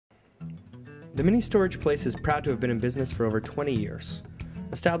The Mini Storage Place is proud to have been in business for over 20 years.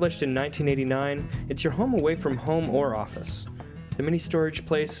 Established in 1989, it's your home away from home or office. The Mini Storage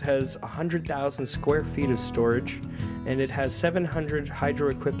Place has 100,000 square feet of storage, and it has 700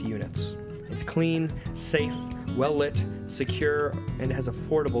 hydro-equipped units. It's clean, safe, well-lit, secure, and has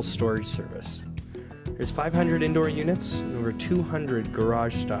affordable storage service. There's 500 indoor units and over 200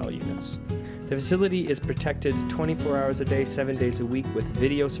 garage-style units. The facility is protected 24 hours a day, 7 days a week with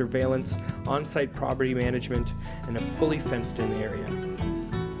video surveillance, on-site property management, and a fully fenced-in area.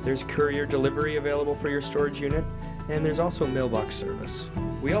 There's courier delivery available for your storage unit, and there's also mailbox service.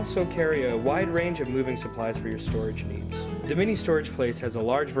 We also carry a wide range of moving supplies for your storage needs. The Mini Storage Place has a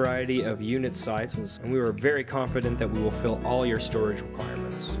large variety of unit sizes, and we are very confident that we will fill all your storage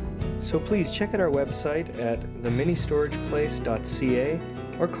requirements. So please check out our website at theministorageplace.ca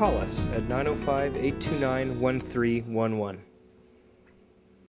or call us at 905-829-1311.